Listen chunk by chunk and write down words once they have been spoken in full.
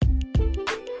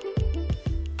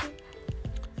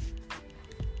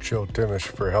Joe Timish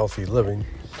for Healthy Living.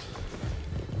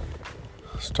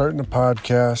 Starting a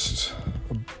podcast,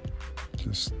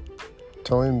 just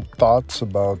telling thoughts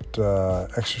about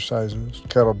exercises,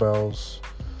 kettlebells,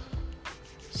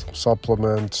 some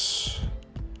supplements,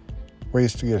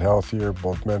 ways to get healthier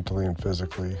both mentally and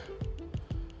physically,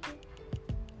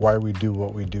 why we do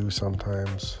what we do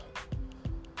sometimes.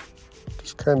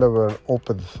 Just kind of an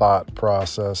open thought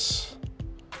process.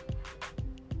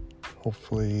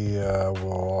 Hopefully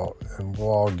we'll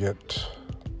all get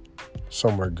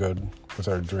somewhere good with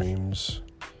our dreams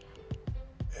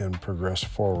and progress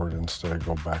forward instead of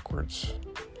go backwards.